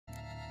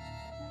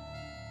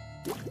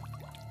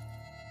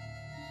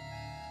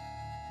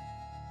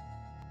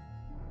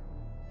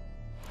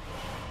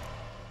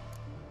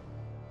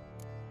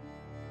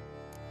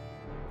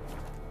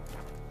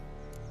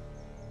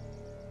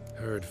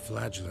Heard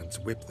flagellants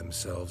whip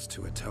themselves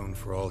to atone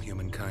for all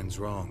humankind's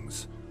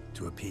wrongs,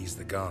 to appease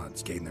the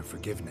gods, gain their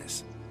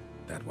forgiveness.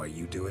 That why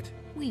you do it?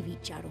 We've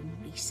each our own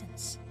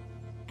reasons.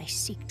 I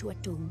seek to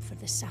atone for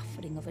the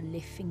suffering of a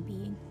living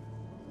being,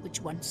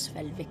 which once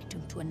fell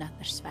victim to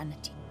another's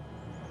vanity.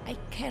 I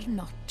care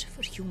not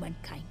for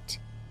humankind,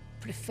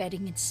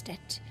 preferring instead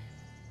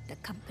the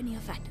company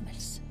of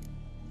animals.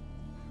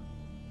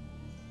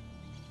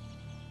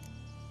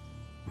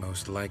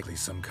 Most likely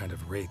some kind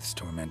of wraiths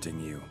tormenting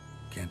you.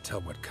 Can't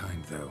tell what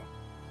kind, though.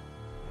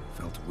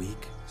 Felt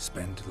weak,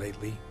 spent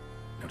lately?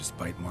 Noticed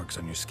bite marks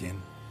on your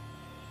skin?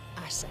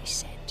 As I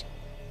said,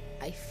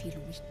 I feel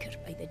weaker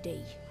by the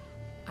day.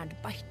 And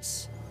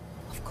bites,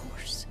 of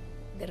course.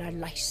 There are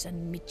lice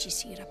and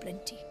midges here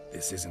aplenty.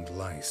 This isn't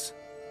lice.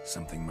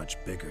 Something much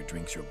bigger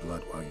drinks your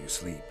blood while you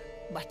sleep.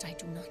 But I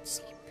do not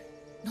sleep.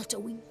 Not a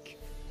wink.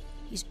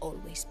 He's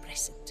always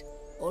present,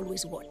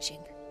 always watching.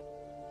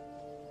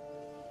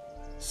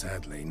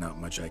 Sadly, not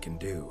much I can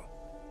do.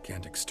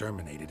 Can't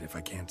exterminate it if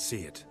I can't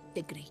see it.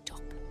 The Grey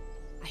Top.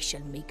 I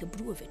shall make a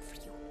brew of it for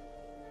you.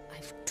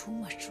 I've 2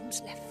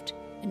 mushrooms left.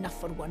 Enough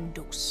for 1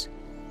 dose.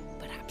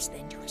 Perhaps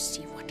then you'll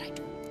see what I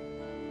do.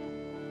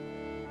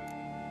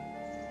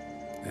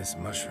 This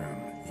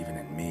mushroom, even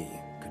in me,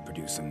 could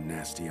produce some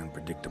nasty,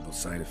 unpredictable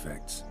side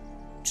effects.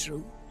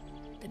 True.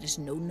 There is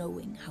no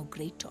knowing how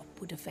Grey Top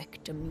would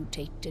affect a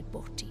mutated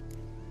body.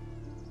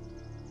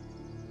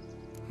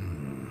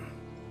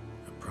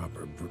 A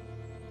proper brew.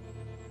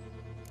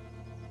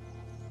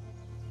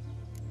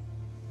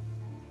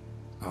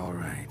 All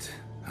right.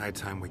 High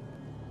time we...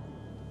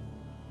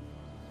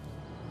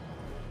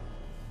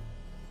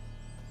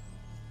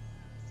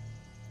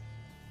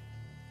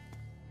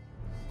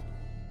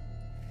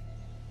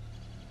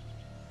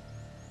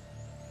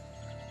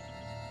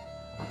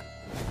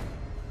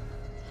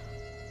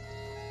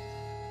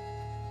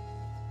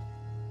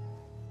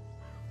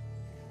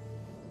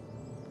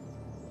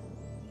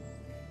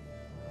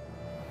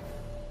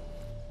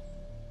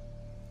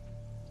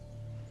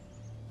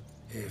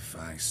 If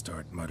I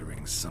start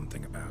muttering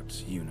something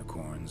about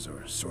unicorns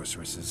or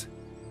sorceresses,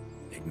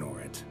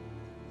 ignore it.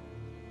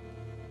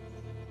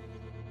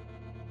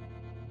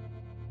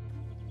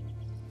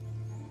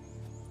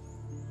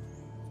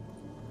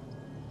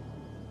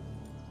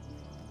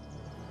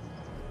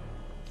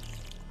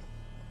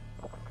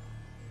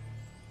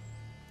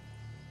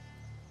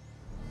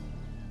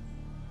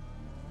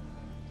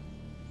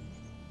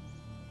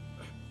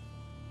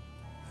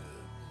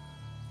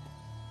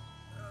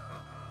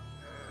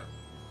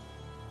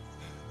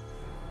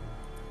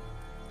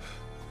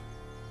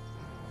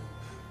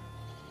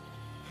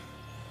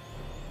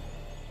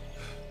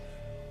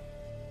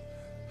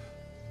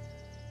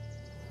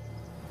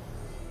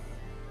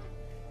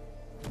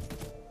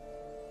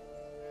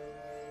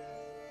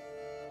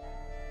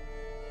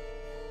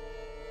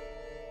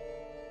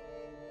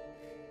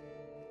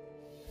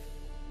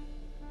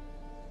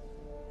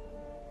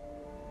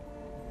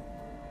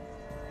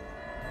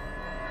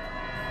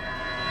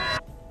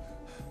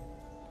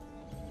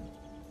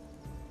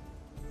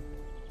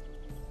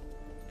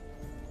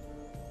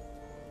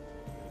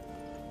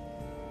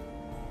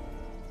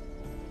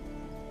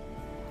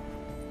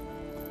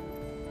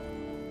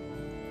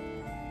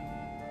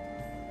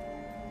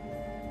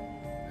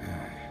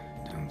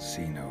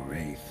 See no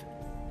wraith.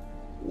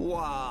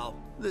 Wow,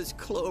 this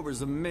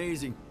clover's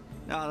amazing.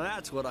 Now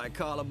that's what I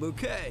call a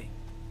bouquet.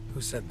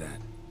 Who said that?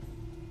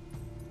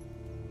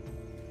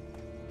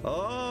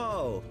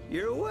 Oh,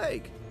 you're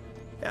awake.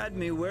 Had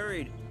me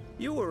worried.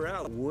 You were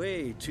out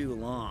way too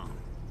long.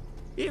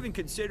 Even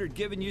considered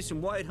giving you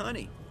some white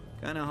honey.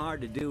 Kinda hard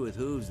to do with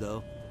hooves,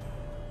 though.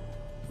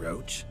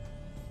 Roach?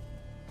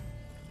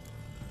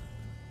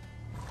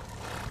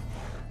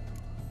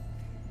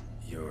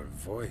 Your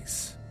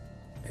voice.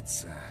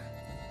 It's,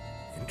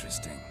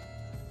 interesting.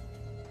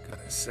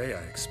 Gotta say,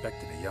 I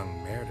expected a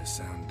young mare to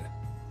sound,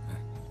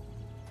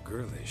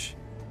 girlish.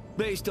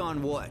 Based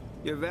on what?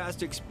 Your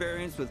vast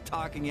experience with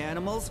talking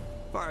animals?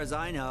 As far as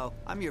I know,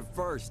 I'm your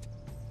first.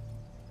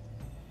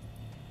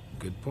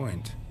 Good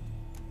point.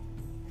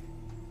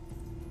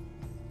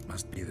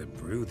 Must be the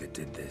brew that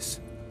did this.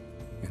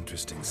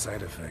 Interesting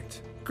side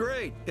effect.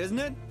 Great, isn't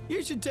it?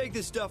 You should take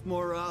this stuff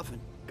more often.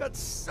 Got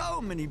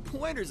so many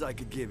pointers I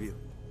could give you.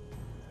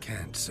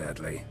 Can't,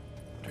 sadly.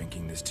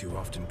 Drinking this too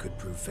often could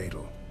prove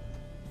fatal.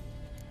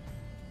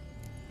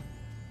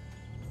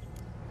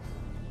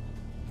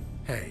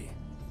 Hey,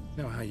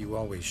 know how you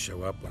always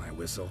show up when I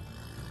whistle?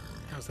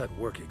 How's that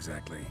work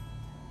exactly?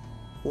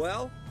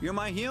 Well, you're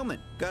my human.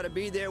 Gotta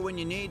be there when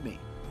you need me.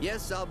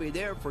 Yes, I'll be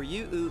there for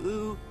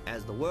you,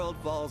 as the world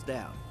falls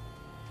down.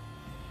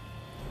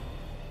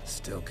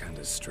 Still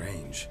kinda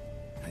strange.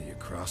 How you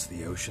cross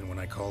the ocean when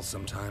I call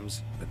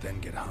sometimes, but then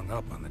get hung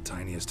up on the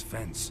tiniest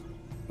fence.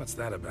 What's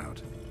that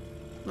about?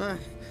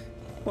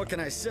 What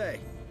can I say?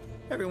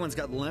 Everyone's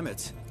got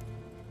limits.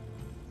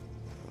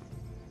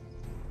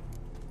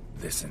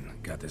 Listen,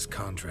 got this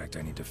contract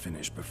I need to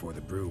finish before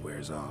the brew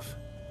wears off.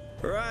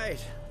 Right.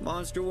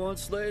 Monster won't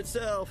slay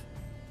itself.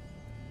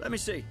 Let me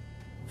see.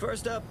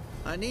 First up,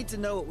 I need to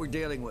know what we're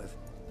dealing with.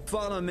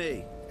 Follow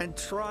me, and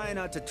try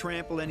not to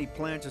trample any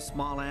plants or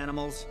small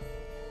animals.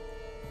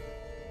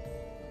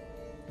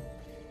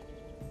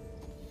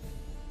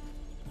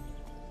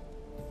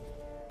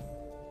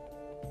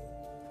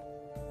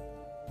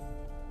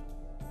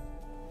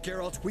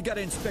 Geralt, we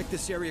gotta inspect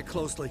this area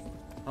closely.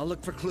 I'll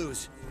look for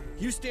clues.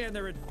 You stand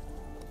there and...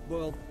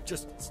 well,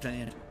 just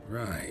stand.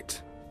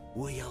 Right.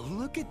 Will you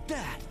look at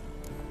that?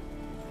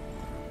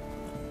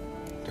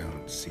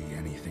 Don't see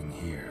anything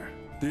here.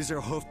 These are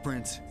hoof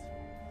prints.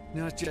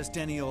 Not just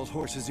any old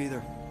horses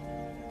either.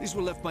 These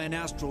were left by an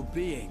astral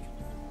being.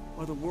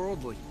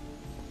 Otherworldly.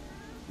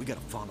 We gotta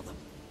follow them.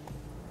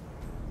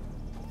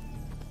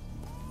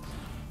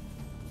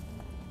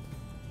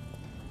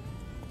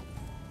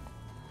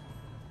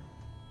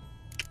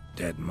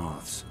 Dead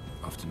moths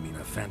often mean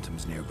a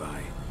phantom's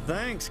nearby.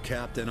 Thanks,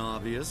 Captain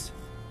Obvious.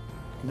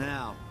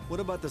 Now, what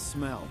about the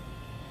smell?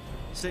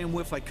 Same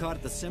whiff I caught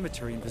at the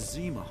cemetery in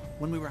Vizima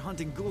when we were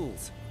hunting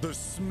ghouls. The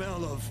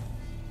smell of...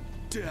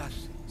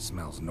 death.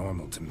 Smells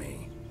normal to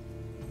me.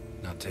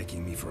 Not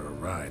taking me for a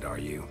ride, are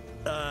you?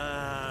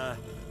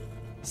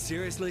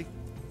 Seriously?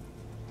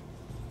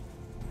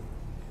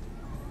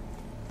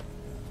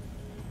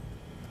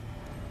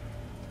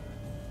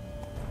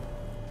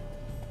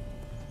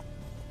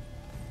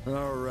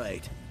 All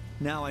right.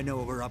 Now I know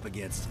what we're up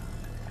against.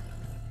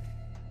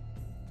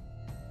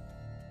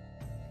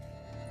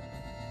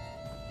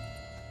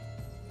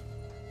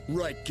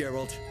 Right,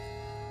 Geralt.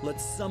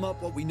 Let's sum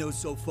up what we know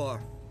so far.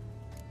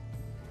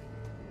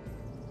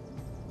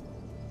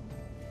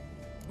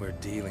 We're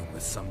dealing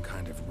with some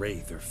kind of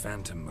wraith or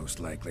phantom, most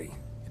likely.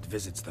 It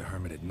visits the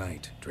hermit at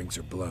night, drinks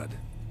her blood.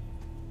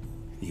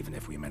 Even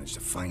if we manage to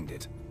find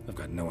it, I've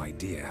got no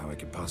idea how I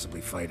could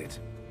possibly fight it.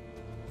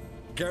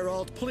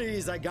 Geralt,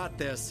 please, I got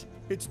this.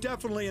 It's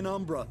definitely an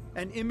Umbra,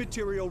 an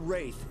immaterial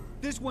wraith.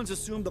 This one's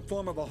assumed the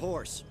form of a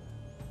horse.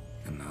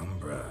 An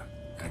Umbra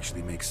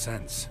actually makes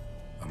sense.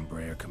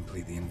 Umbrae are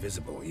completely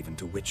invisible, even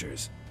to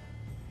Witchers.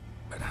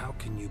 But how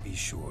can you be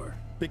sure?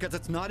 Because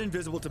it's not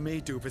invisible to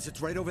me, Doofus.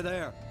 It's right over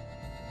there.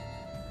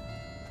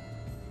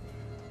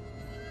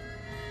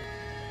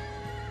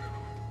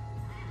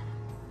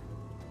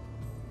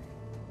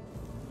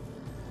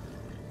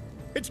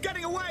 It's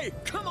getting away!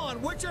 Come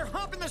on, Witcher!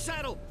 Hop in the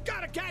saddle!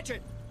 Gotta catch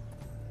it!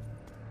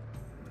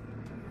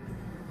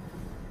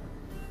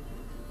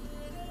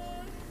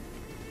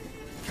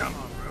 Come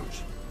on,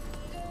 Roach.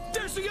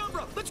 There's the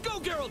Umbra! Let's go,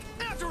 Geralt!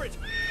 After it!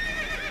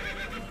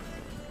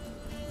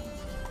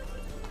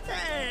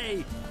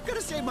 Hey!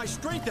 Gotta save my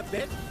strength a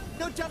bit.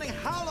 No telling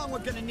how long we're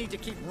gonna need to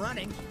keep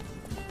running.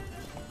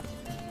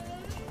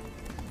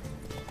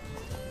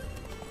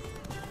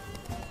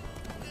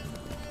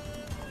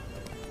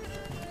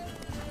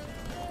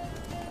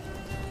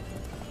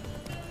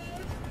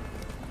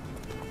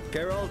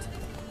 Geralt,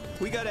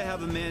 we gotta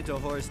have a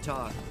man-to-horse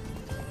talk.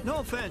 No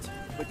offense,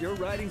 but your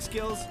riding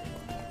skills,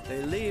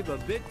 they leave a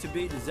bit to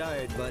be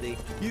desired, buddy.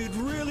 You'd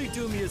really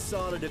do me a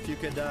solid if you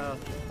could,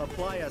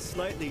 apply a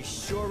slightly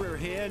surer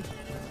hand.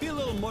 Be a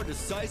little more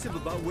decisive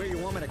about where you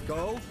want me to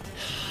go.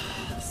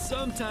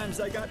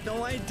 Sometimes I got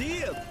no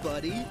idea,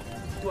 buddy.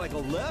 Do I go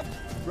left,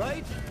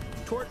 right,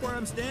 toward where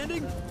I'm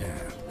standing? Yeah,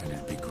 and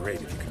it'd be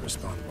great if you could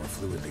respond more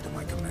fluidly to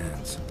my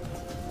commands.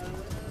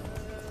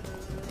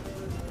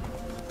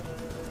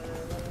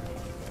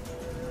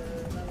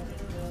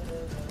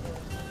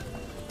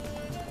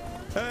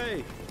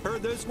 Hey,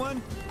 heard this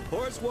one?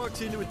 Horse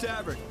walks into a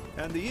tavern,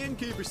 and the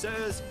innkeeper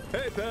says,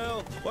 "Hey,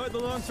 pal, why the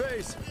long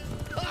face?"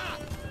 Ah!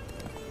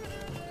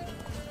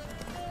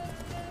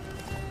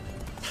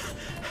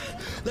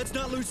 Let's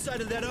not lose sight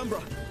of that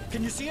Umbra.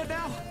 Can you see it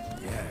now?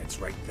 Yeah, it's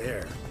right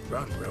there.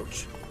 Run,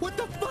 Roach. What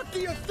the fuck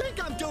do you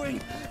think I'm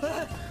doing?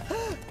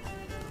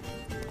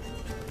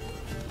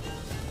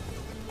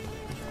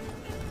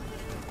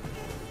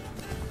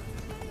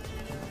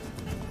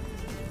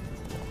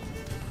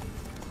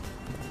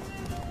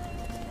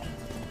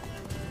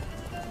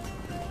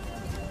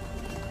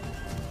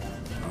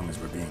 As long as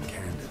we're being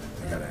candid,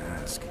 I gotta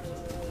ask.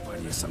 Why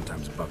do you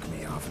sometimes buck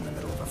me off in the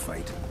middle of a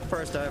fight?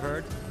 First I've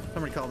heard.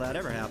 Don't recall that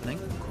ever happening.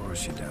 Of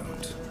course you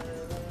don't.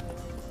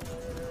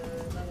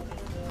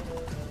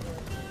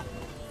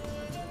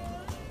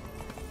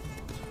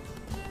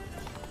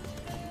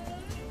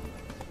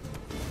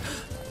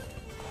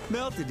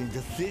 Melted into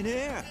thin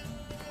air.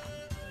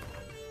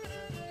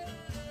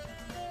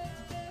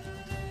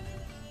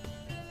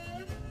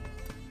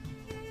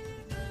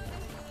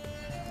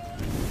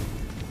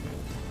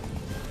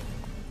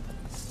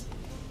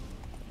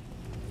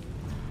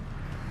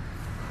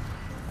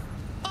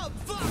 Oh,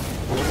 fuck!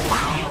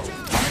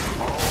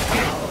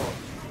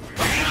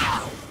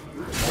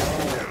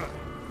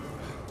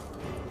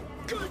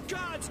 Good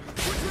gods!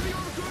 Which were the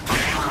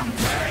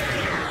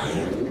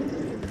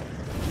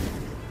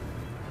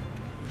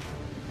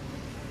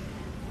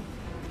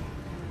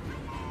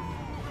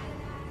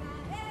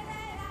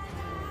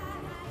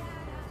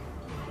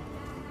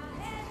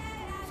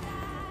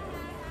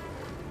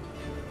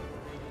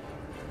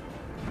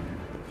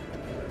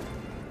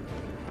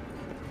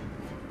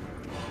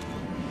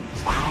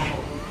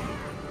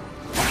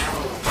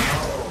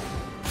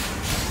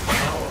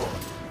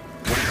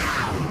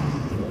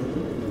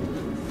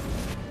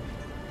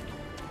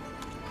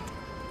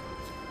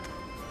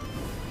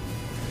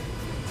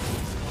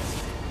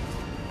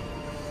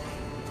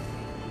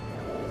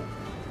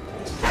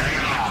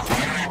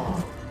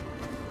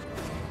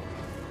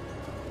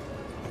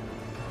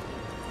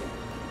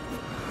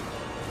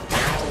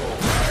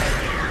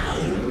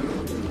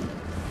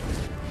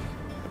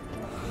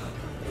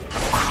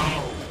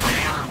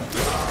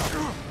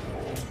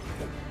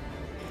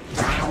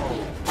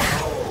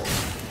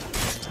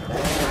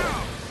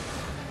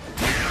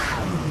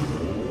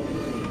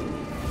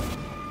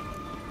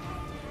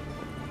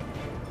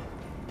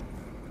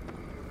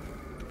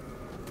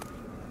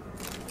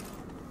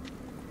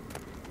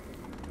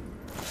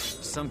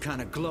some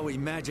kind of glowy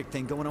magic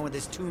thing going on with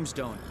this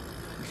tombstone.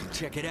 We should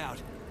check it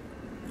out.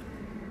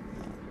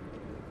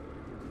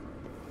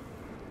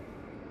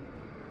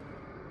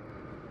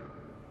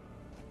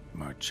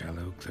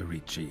 Marcello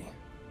Clarici,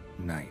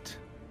 Knight.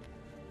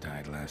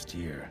 Died last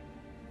year.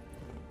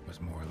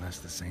 Was more or less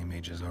the same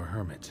age as our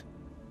hermit.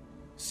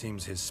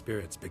 Seems his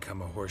spirit's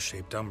become a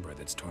horse-shaped umbra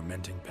that's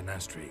tormenting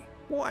Penastri.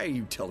 Why are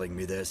you telling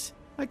me this?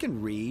 I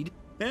can read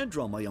and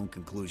draw my own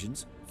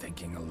conclusions.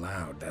 Thinking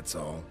aloud, that's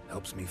all.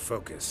 Helps me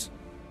focus.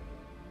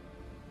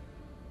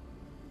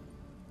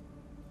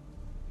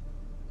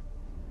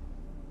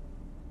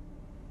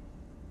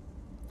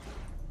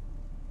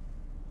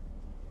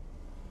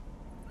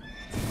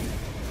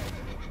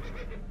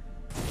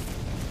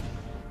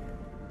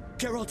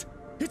 Geralt,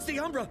 it's the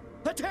Umbra!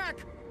 Attack!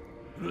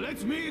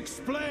 Let me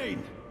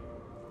explain!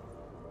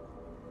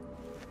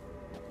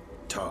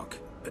 Talk,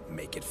 but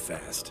make it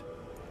fast.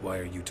 Why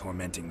are you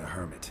tormenting the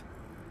hermit?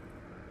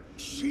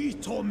 She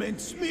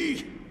torments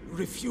me,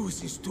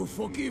 refuses to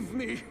forgive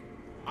me.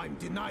 I'm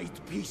denied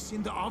peace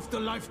in the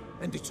afterlife,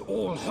 and it's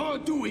all her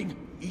doing.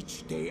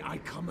 Each day I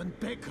come and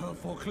beg her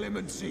for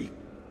clemency.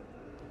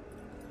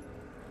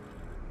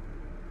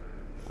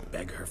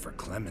 Beg her for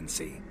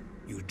clemency?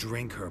 You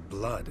drink her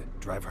blood,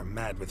 drive her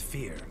mad with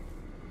fear.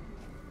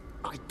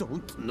 I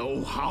don't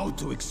know how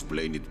to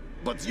explain it,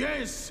 but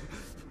yes,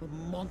 a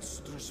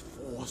monstrous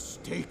force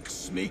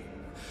takes me.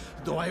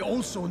 Though I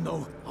also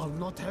know I'll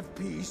not have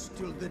peace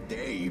till the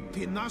day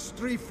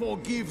Penastri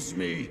forgives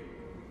me.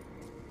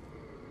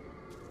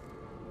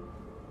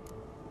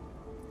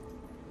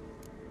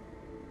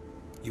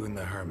 You and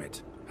the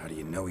hermit, how do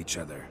you know each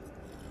other?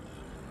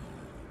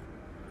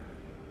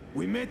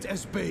 We met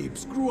as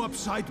babes, grew up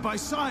side by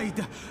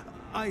side.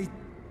 I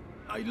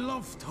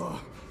loved her.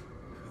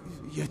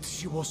 Yet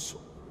she was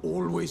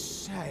always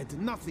sad.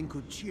 Nothing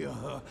could cheer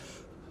her.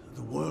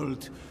 The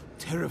world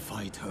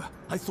terrified her.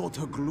 I thought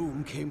her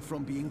gloom came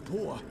from being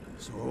poor.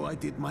 So I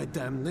did my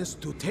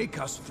damnedest to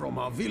take us from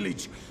our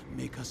village,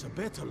 make us a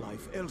better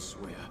life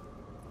elsewhere.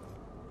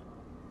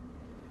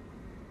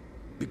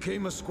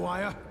 Became a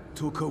squire,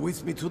 took her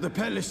with me to the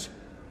palace.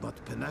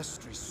 But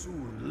Penastri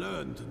soon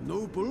learned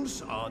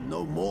nobles are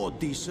no more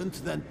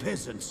decent than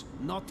peasants,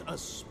 not a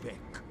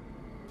speck.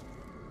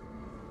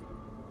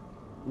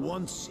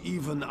 Once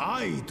even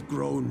I'd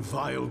grown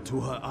vile to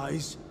her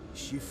eyes,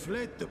 she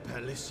fled the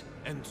palace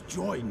and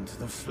joined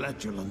the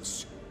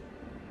flagellants.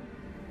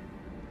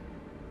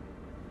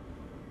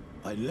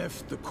 I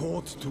left the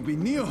court to be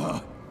near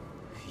her,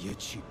 yet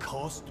she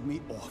cast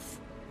me off.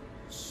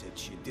 Said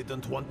she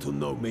didn't want to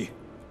know me.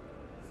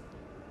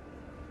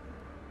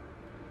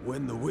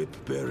 When the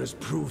whip-bearers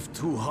proved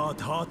too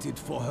hard-hearted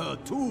for her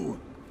too,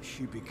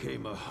 she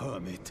became a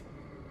hermit.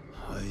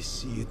 I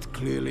see it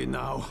clearly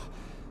now,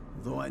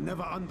 though I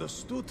never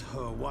understood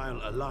her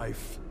while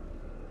alive.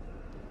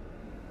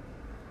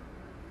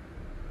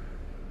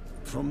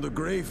 From the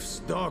grave's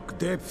dark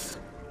depth,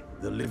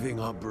 the living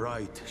are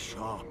bright,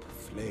 sharp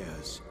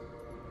flares.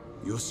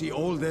 You see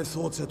all their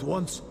thoughts at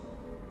once.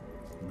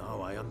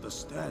 Now I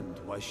understand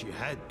why she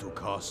had to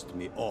cast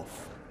me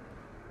off.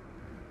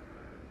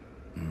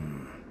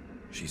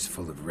 She's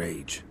full of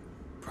rage.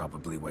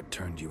 Probably what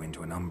turned you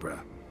into an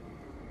Umbra.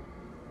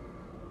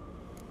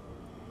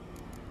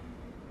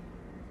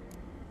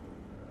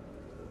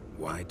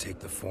 Why take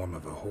the form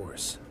of a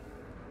horse?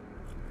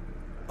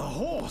 A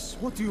horse?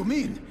 What do you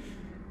mean?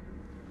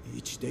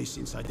 Each day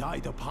since I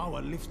died, a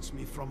power lifts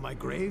me from my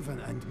grave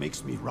and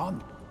makes me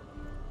run.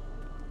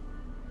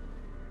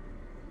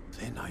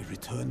 Then I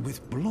return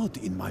with blood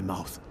in my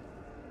mouth.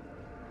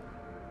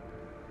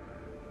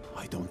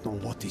 I don't know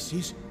what this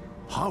is,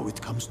 how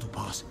it comes to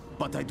pass,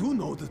 but I do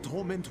know the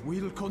torment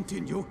will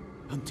continue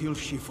until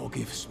she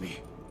forgives me.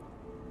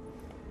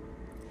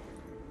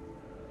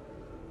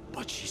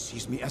 But she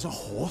sees me as a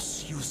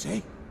horse, you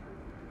say?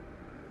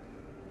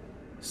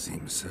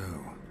 Seems so.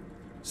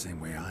 Same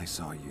way I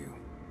saw you.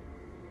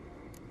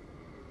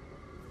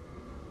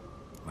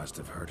 Must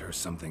have hurt her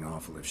something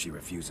awful if she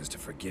refuses to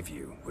forgive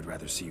you, would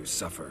rather see you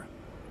suffer.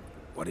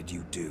 What did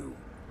you do?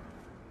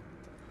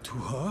 To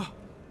her?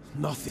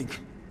 Nothing.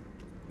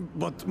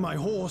 But my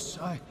horse,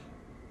 I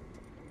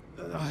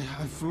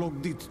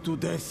flogged it to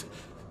death.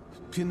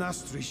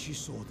 Penastri, she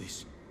saw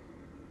this.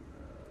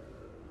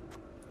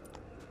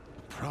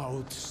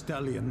 Proud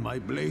stallion, my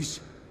Blaze.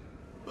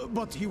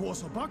 But he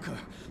was a bucker,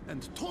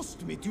 and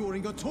tossed me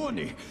during a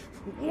tourney.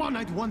 One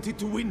I'd wanted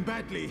to win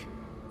badly.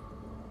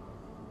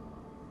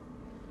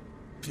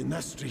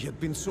 Penastri had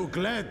been so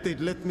glad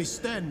they'd let me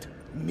stand.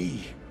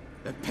 Me,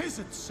 a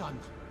peasant's son.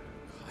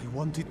 I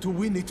wanted to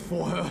win it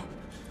for her.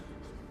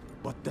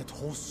 But that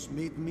horse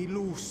made me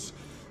loose.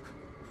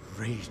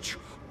 Rage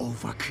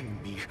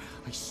overcame me.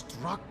 I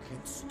struck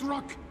and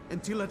struck,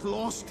 until at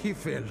last he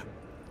fell.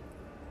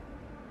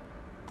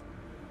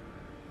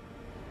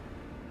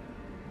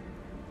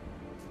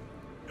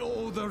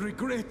 Oh, the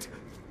regret.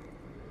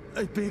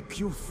 I beg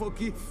you,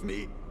 forgive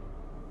me.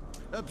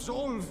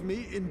 Absolve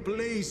me in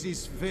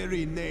Blaze's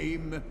very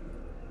name.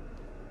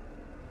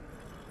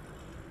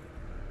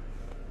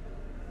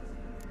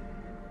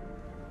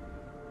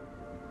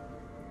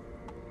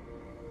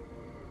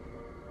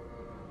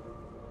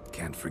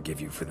 can't forgive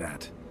you for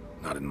that.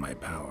 Not in my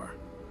power.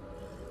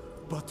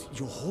 But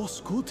your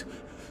horse could?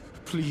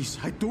 Please,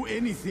 I'd do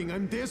anything.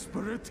 I'm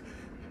desperate.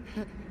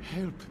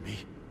 Help me.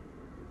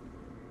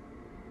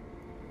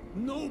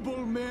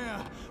 Noble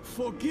mare,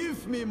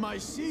 forgive me my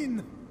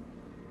sin.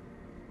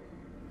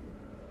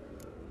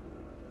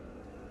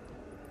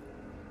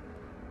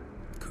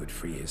 Could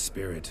free his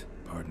spirit,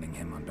 pardoning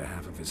him on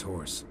behalf of his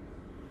horse.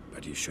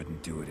 But you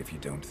shouldn't do it if you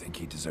don't think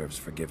he deserves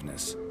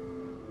forgiveness.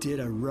 Did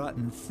a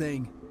rotten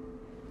thing.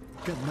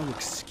 Got no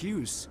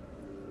excuse.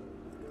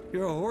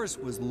 Your horse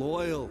was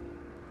loyal.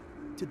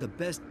 Did the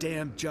best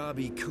damn job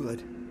he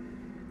could.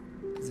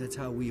 'Cause that's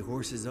how we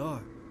horses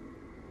are.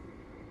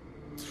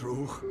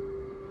 True.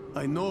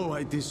 I know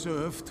I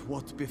deserved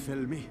what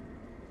befell me.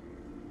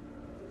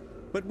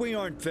 But we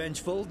aren't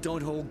vengeful,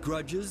 don't hold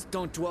grudges,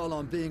 don't dwell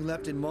on being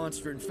left in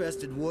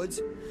monster-infested woods.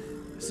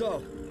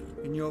 So,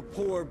 in your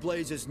poor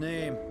Blaze's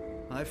name,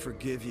 I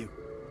forgive you.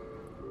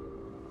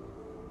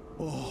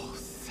 Oh,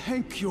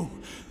 thank you.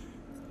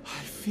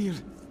 I feel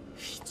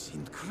it's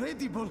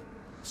incredible.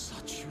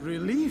 Such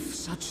relief,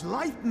 such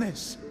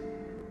lightness.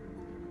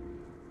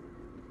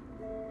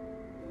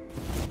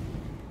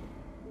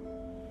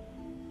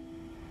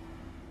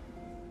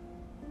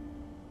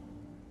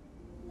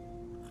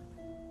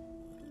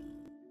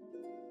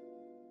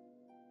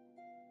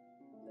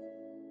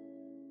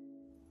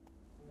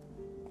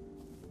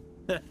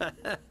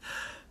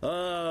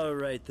 All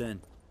right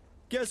then.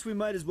 Guess we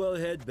might as well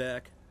head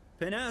back.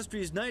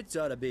 Penastri's nights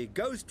ought to be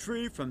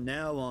ghost-free from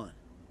now on.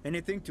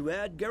 Anything to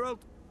add, Geralt?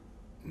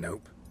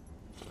 Nope.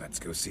 Let's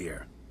go see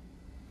her.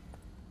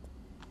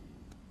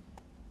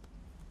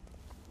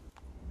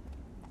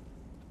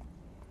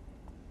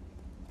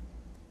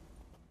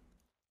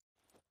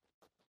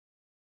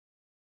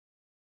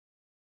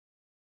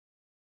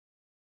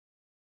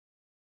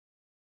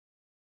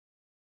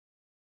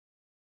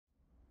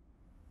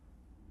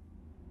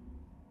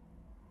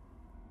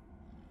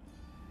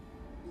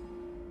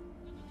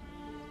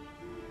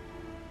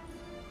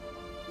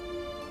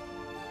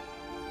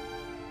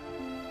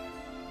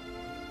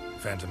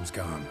 Phantom's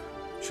gone.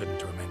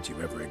 Shouldn't torment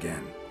you ever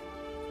again.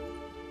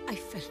 I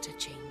felt a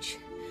change.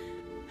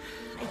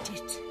 I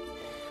did.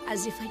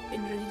 As if I'd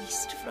been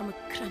released from a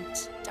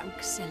cramped,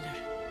 dank cellar.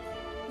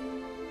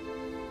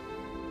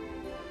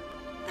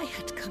 I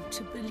had come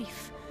to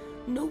believe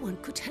no one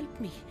could help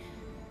me.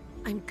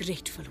 I'm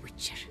grateful,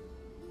 Witcher.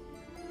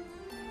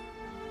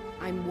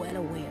 I'm well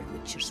aware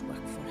Witchers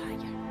work for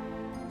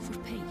hire, for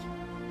pay.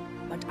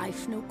 But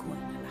I've no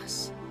coin,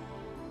 alas.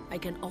 I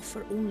can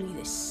offer only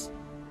this.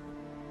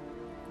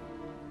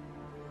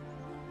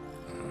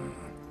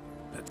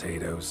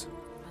 Potatoes.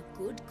 A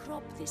good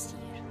crop this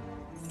year.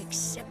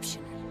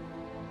 Exceptional.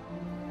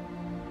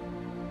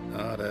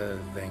 Ought to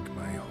thank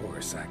my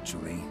horse,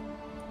 actually.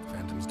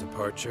 Phantom's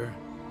departure,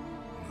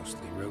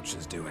 mostly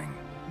Roach's doing.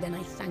 Then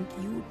I thank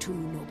you too,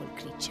 noble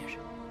creature.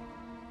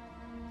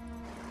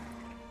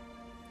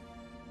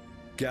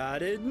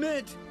 Gotta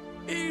admit,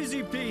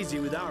 easy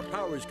peasy with our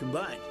powers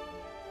combined.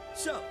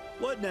 So,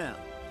 what now?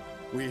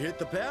 We hit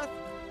the path?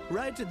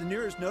 Right to the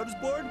nearest notice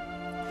board?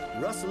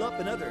 Rustle up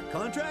another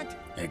contract?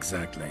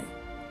 Exactly.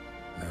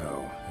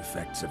 Though,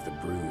 effects of the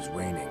bruise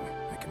waning.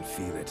 I can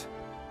feel it.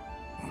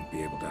 Won't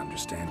be able to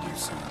understand you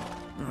soon.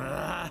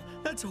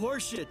 That's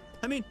horseshit.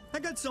 I mean, I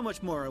got so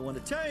much more I want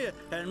to tell you,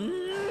 and...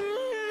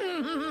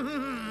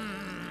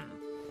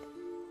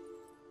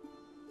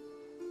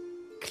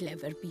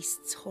 Clever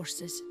beasts,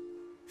 horses.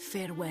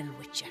 Farewell,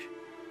 Witcher.